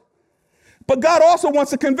works. But God also wants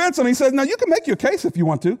to convince him. He says, now you can make your case if you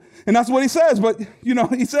want to. And that's what he says. But, you know,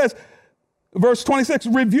 he says, verse 26,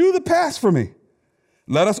 review the past for me.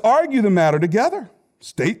 Let us argue the matter together.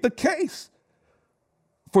 State the case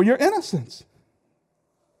for your innocence.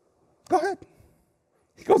 Go ahead.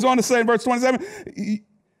 He goes on to say in verse 27,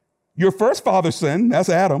 your first father sinned, that's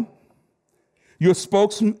Adam. Your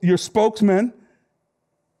spokesman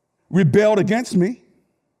rebelled against me.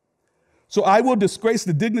 So I will disgrace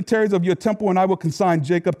the dignitaries of your temple, and I will consign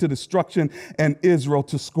Jacob to destruction and Israel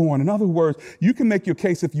to scorn. In other words, you can make your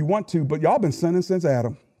case if you want to, but y'all been sinning since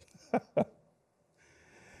Adam.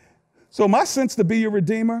 So my sense to be your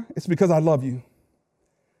redeemer, it's because I love you,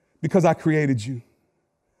 because I created you.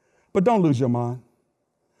 But don't lose your mind.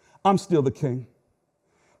 I'm still the king.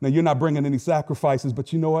 Now, you're not bringing any sacrifices,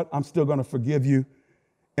 but you know what? I'm still going to forgive you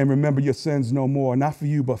and remember your sins no more, not for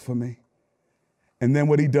you, but for me. And then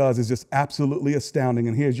what he does is just absolutely astounding.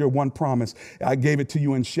 And here's your one promise. I gave it to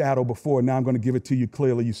you in shadow before. Now I'm going to give it to you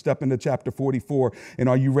clearly. You step into chapter 44, and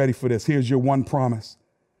are you ready for this? Here's your one promise.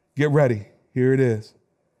 Get ready. Here it is.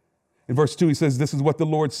 In verse 2, he says, this is what the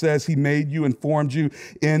Lord says. He made you and formed you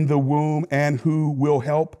in the womb, and who will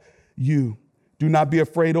help you. Do not be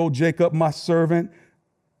afraid, O Jacob, my servant,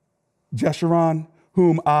 Jeshurun,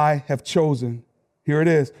 whom I have chosen. Here it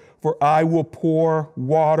is. For I will pour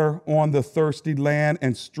water on the thirsty land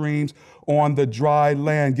and streams on the dry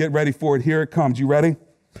land. Get ready for it. Here it comes. You ready?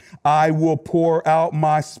 I will pour out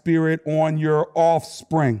my spirit on your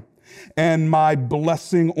offspring and my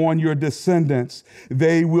blessing on your descendants.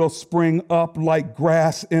 They will spring up like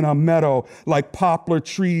grass in a meadow, like poplar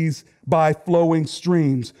trees by flowing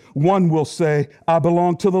streams. One will say, I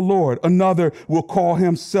belong to the Lord. Another will call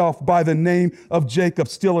himself by the name of Jacob.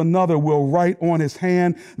 Still another will write on his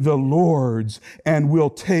hand, the Lord's, and will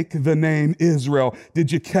take the name Israel.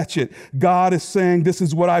 Did you catch it? God is saying, this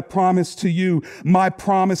is what I promise to you. My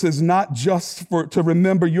promise is not just to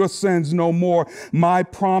remember your sins no more. My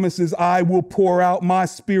promise is I will pour out my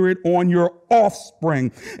spirit on your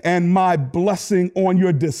offspring and my blessing on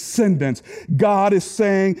your descendants. God is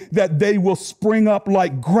saying that they will spring up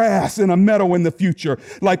like grass in a meadow in the future,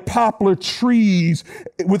 like poplar trees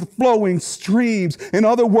with flowing streams. In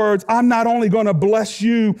other words, I'm not only going to bless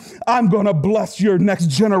you, I'm going to bless your next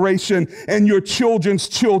generation and your children's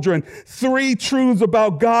children. 3 truths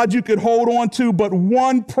about God you could hold on to, but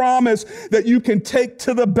one promise that you can take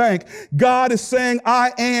to the bank. God is saying,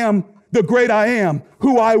 I am the great I am,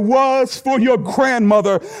 who I was for your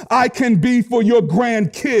grandmother, I can be for your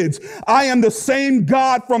grandkids. I am the same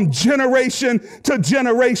God from generation to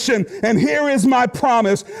generation. And here is my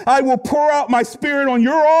promise. I will pour out my spirit on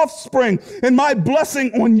your offspring and my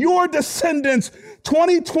blessing on your descendants.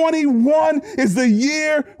 2021 is the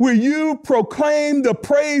year where you proclaim the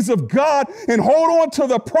praise of God and hold on to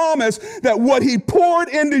the promise that what he poured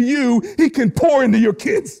into you, he can pour into your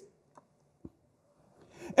kids.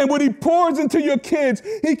 And what he pours into your kids,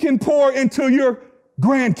 he can pour into your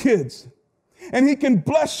grandkids. And he can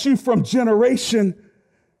bless you from generation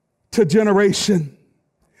to generation.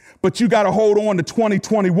 But you got to hold on to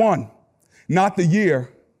 2021, not the year,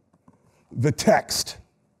 the text.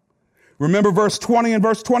 Remember verse 20 and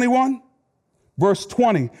verse 21? Verse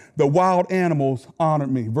 20, the wild animals honored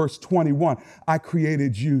me. Verse 21, I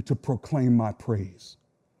created you to proclaim my praise.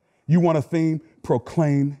 You want a theme?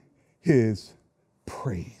 Proclaim his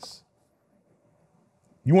praise.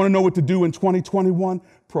 You want to know what to do in 2021?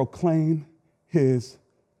 Proclaim his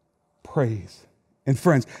praise. And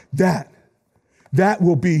friends, that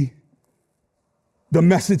will be the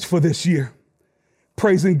message for this year.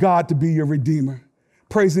 Praising God to be your redeemer.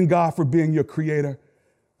 Praising God for being your creator.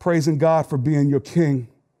 Praising God for being your king.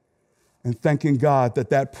 And thanking God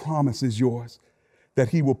that that promise is yours. That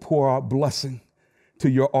he will pour out blessing to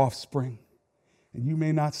your offspring. And you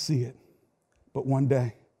may not see it, but one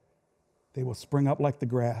day, they will spring up like the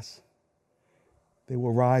grass. They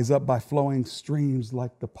will rise up by flowing streams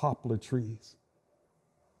like the poplar trees.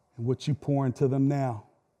 And what you pour into them now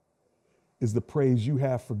is the praise you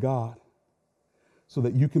have for God, so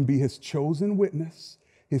that you can be his chosen witness,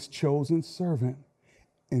 his chosen servant,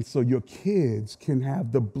 and so your kids can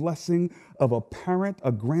have the blessing of a parent,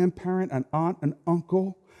 a grandparent, an aunt, an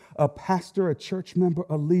uncle, a pastor, a church member,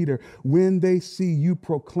 a leader. When they see you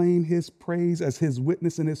proclaim his praise as his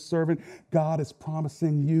witness and his servant, God is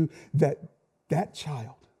promising you that that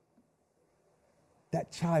child's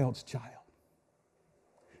child,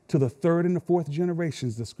 to the 3rd and the 4th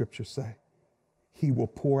generations, the scriptures say, he will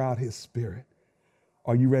pour out his spirit.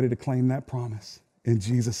 Are you ready to claim that promise? In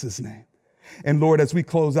Jesus' name. And Lord, as we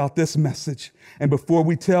close out this message, and before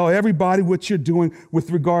we tell everybody what you're doing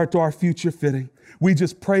with regard to our future fitting, we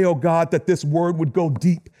just pray, oh God, that this word would go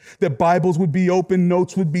deep, that Bibles would be open,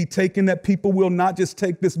 notes would be taken, that people will not just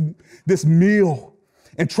take this meal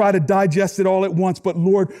and try to digest it all at once, but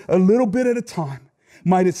Lord, a little bit at a time,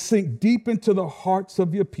 might it sink deep into the hearts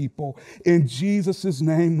of your people. In Jesus'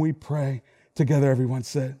 name we pray. Together, everyone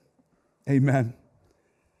said, amen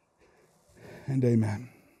and amen.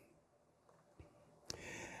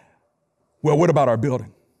 Well, what about our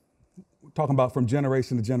building? We're talking about from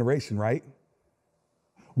generation to generation, right?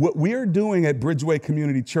 What we're doing at Bridgeway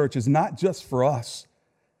Community Church is not just for us.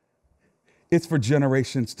 It's for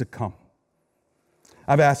generations to come.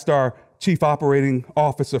 I've asked our Chief Operating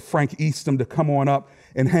Officer, Frank Eastham, to come on up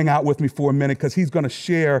and hang out with me for a minute, because he's going to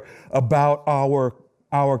share about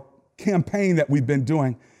our campaign that we've been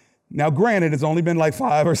doing. Now, granted, it's only been like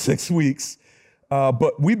 5 or 6 weeks,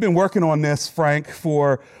 but we've been working on this, Frank,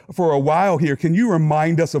 for a while here. Can you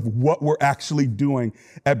remind us of what we're actually doing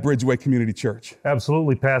at Bridgeway Community Church?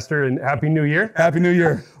 Absolutely, Pastor, and Happy New Year. Happy New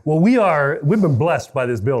Year. Well, we've been blessed by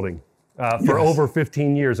this building for over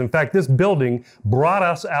 15 years. In fact, this building brought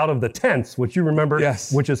us out of the tents, which you remember,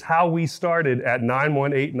 which is how we started at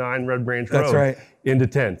 9189 Red Branch Road. That's right. Into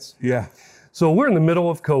tents. Yeah. So we're in the middle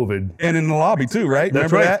of COVID. And in the lobby too, right?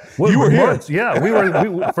 That's Remember right. that? Well, you were here. Yeah, we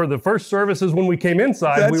were for the first services when we came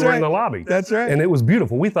inside, we were in the lobby. That's right. And it was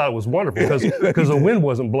beautiful. We thought it was wonderful because the wind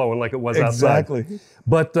wasn't blowing like it was outside. Exactly.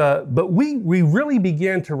 But we really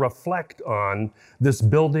began to reflect on this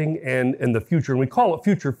building and the future. And we call it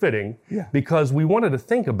future fitting because we wanted to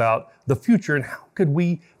think about the future and how could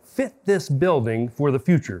we fit this building for the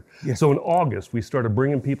future. Yeah. So in August, we started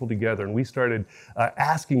bringing people together and we started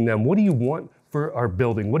asking them, what do you want for our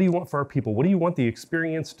building? What do you want for our people? What do you want the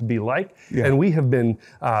experience to be like? Yeah. And we have been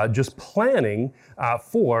just planning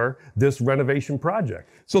for this renovation project.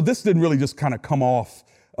 So this didn't really just kind of come off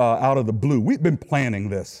out of the blue. We've been planning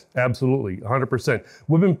this. Absolutely, 100%.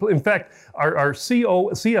 We've been, in fact, our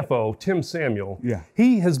CFO, Tim Samuel, Yeah.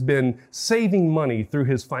 he has been saving money through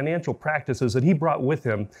his financial practices that he brought with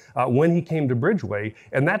him when he came to Bridgeway,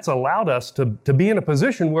 and that's allowed us to be in a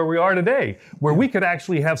position where we are today, where we could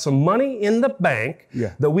actually have some money in the bank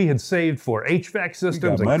that we had saved for HVAC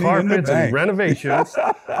systems and carpets and renovations,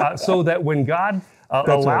 so that when God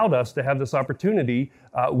allowed us to have this opportunity,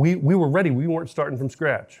 we were ready. We weren't starting from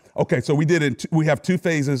scratch. Okay, so we have 2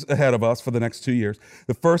 phases ahead of us for the next 2 years.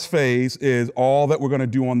 The first phase is all that we're going to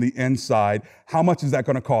do on the inside. How much is that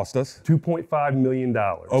going to cost us? $2.5 million.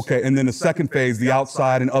 Okay, and then the second phase, the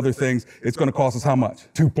outside and other things, it's going to cost us how much?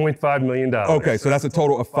 $2.5 million. Okay, so that's a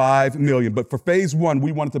total of $5 million. But for phase 1,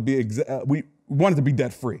 we want it to be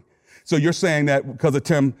debt free. So you're saying that because of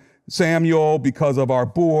Tim Samuel, because of our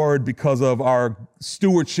board, because of our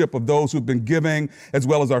stewardship of those who've been giving, as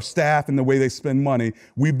well as our staff and the way they spend money,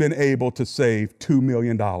 we've been able to save $2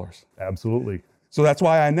 million. Absolutely. So that's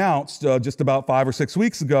why I announced just about 5 or 6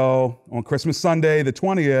 weeks ago on Christmas Sunday, the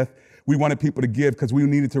 20th, we wanted people to give because we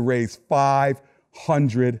needed to raise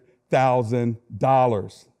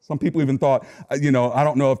 $500,000. Some people even thought, I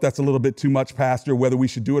don't know if that's a little bit too much, Pastor, whether we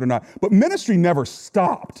should do it or not. But ministry never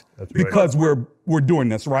stopped because we're doing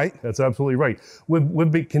this, right? That's absolutely right.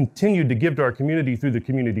 We've continued to give to our community through the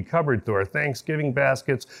community cupboard, through our Thanksgiving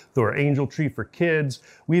baskets, through our Angel Tree for Kids.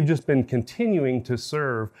 We've just been continuing to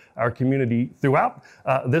serve our community throughout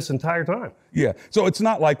this entire time. Yeah. So it's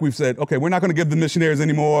not like we've said, okay, we're not going to give the missionaries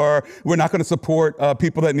anymore. We're not going to support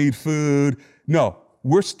people that need food. No,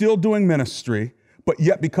 we're still doing ministry. But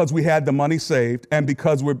yet, because we had the money saved and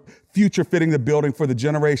because we're future fitting the building for the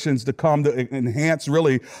generations to come to enhance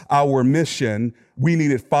really our mission, we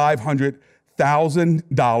needed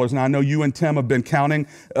 $500,000. Now, I know you and Tim have been counting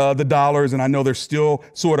the dollars, and I know they're still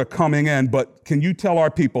sort of coming in. But can you tell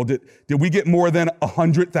our people, did we get more than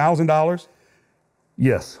 $100,000?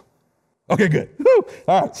 Yes. Okay, good. Woo.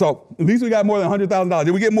 All right, so at least we got more than $100,000.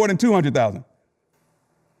 Did we get more than $200,000?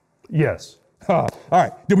 Yes. All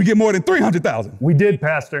right. Did we get more than $300,000? We did,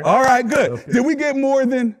 Pastor. All right, good. Okay. Did we get more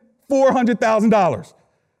than $400,000?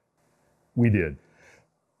 We did.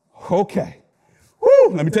 Okay. Woo,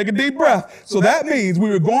 let me take a deep breath. So that means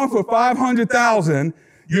we were going for $500,000.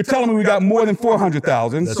 You're telling me we got more than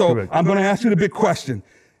 $400,000. So correct. I'm going to ask you the big question.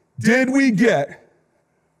 Did we get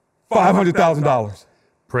 $500,000?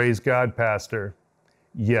 Praise God, Pastor.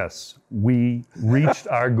 Yes, we reached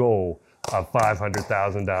our goal of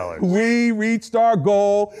 $500,000. We reached our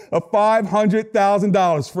goal of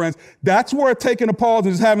 $500,000, friends. That's worth taking a pause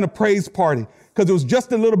and just having a praise party. Because it was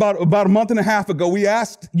just about a month and a half ago, we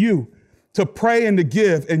asked you to pray and to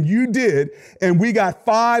give, and you did, and we got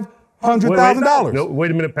 $500,000. No,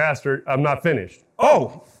 wait a minute, Pastor. I'm not finished.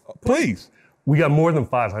 Oh, please. We got more than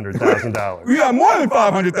 $500,000. We got more than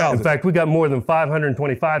 $500,000. In fact, we got more than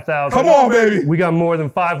 $525,000. Come on, baby. We got more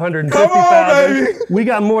than $550,000. Come on, baby. We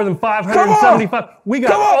got more than $575,000. We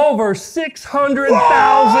got over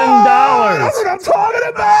 $600,000. That's what I'm talking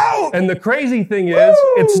about. And the crazy thing is,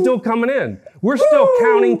 it's still coming in. We're still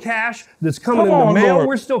counting cash that's coming in the mail. Lord.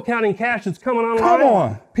 We're still counting cash that's coming online. Come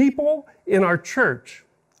on. People in our church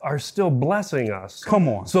are still blessing us. Come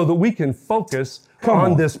on. So that we can focus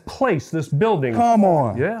on this place, this building. Come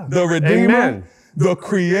on. Yeah. The Redeemer, Amen. The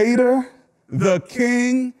Creator, the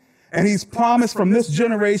King, and He's promised from this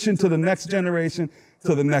generation to the next generation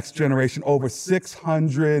to the next generation over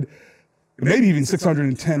 600, maybe even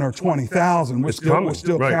 610 or 20,000. We're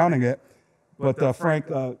still counting it. But Frank,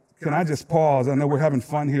 can I just pause? I know we're having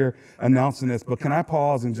fun here announcing this, but can I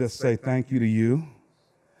pause and just say thank you to you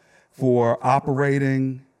for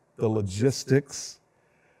operating the logistics,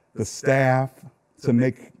 the staff,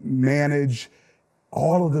 to manage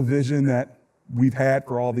all of the vision that we've had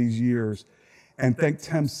for all these years. And thank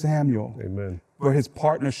Tim Samuel for his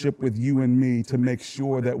partnership with you and me to make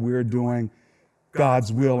sure that we're doing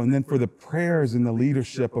God's will. And then for the prayers and the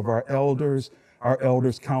leadership of our elders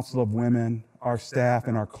Council of Women, our staff,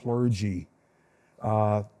 and our clergy.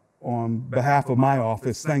 On behalf of my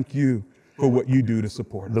office, thank you for what you do to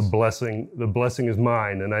support us. The blessing is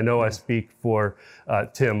mine, and I know I speak for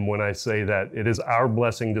Tim when I say that it is our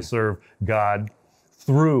blessing to serve God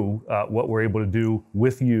through what we're able to do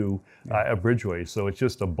with you at Bridgeway. So it's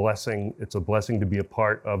just a blessing. It's a blessing to be a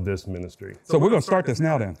part of this ministry. So we're going to start this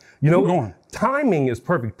now then. Timing is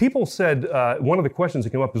perfect. People said, one of the questions that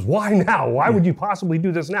came up is, why now? Why would you possibly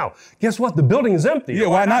do this now? Guess what? The building is empty. Yeah,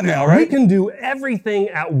 why not now, right? We can do everything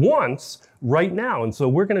at once right now. And so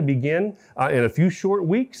we're going to begin in a few short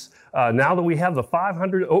weeks. Now that we have the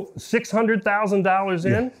 $600,000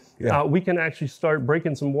 in, we can actually start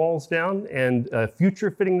breaking some walls down and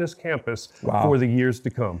future fitting this campus for the years to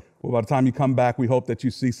come. Well, by the time you come back, we hope that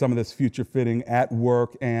you see some of this future fitting at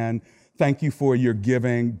work, and thank you for your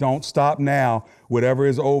giving. Don't stop now. Whatever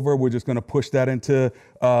is over, we're just going to push that into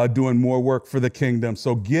doing more work for the kingdom.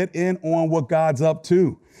 So get in on what God's up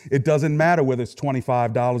to. It doesn't matter whether it's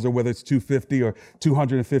 $25 or whether it's $250 or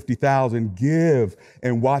 $250,000. Give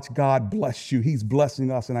and watch God bless you. He's blessing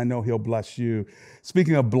us, and I know He'll bless you.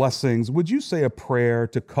 Speaking of blessings, would you say a prayer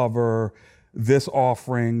to cover this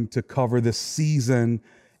offering, to cover this season,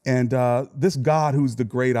 and this God who's the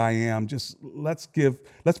great I am? Just let's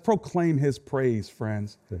proclaim His praise,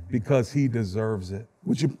 friends, because He deserves it.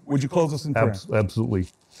 Would you close us in prayer? Absolutely.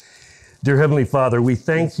 Dear Heavenly Father, we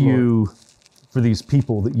thank you for these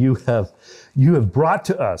people that you have brought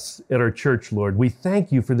to us at our church, Lord. We thank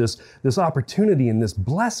you for this opportunity and this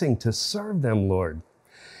blessing to serve them, Lord,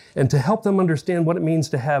 and to help them understand what it means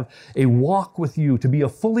to have a walk with you, to be a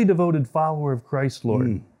fully devoted follower of Christ,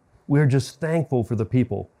 Lord. We're just thankful for the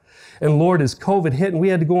people. And Lord, as COVID hit and we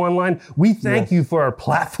had to go online, we thank you for our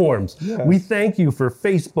platforms. We thank you for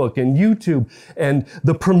Facebook and YouTube and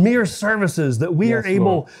the premier services that we are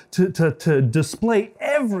able to display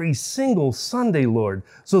every single Sunday, Lord,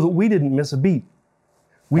 so that we didn't miss a beat.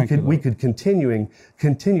 We could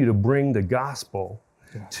continue to bring the gospel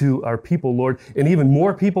to our people, Lord, and even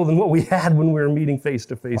more people than what we had when we were meeting face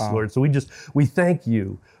to face, Lord. So we thank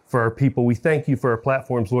you for our people. We thank you for our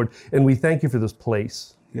platforms, Lord, and we thank you for this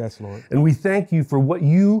place. Yes, Lord. And we thank you for what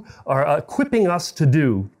you are equipping us to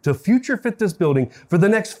do to future fit this building for the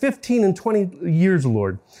next 15 and 20 years,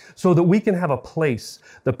 Lord, so that we can have a place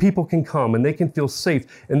that people can come and they can feel safe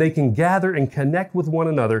and they can gather and connect with one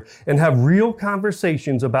another and have real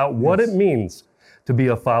conversations about what it means to be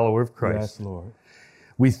a follower of Christ. Yes, Lord.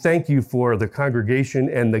 We thank you for the congregation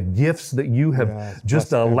and the gifts that you have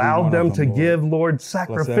just allowed them to give, Lord,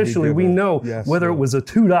 sacrificially. We know whether it was the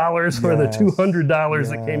 $2 or the $200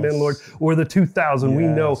 that came in, Lord, or the $2,000, we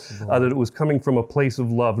know that it was coming from a place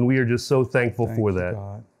of love, and we are just so thankful for that.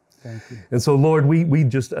 God. Thank you. And so, Lord, we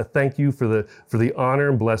just thank you for the honor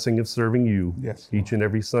and blessing of serving you each and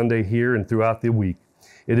every Sunday here and throughout the week.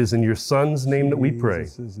 It is in your Son's name that we pray. In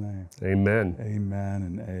Jesus' name. Amen. Amen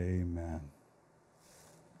and amen.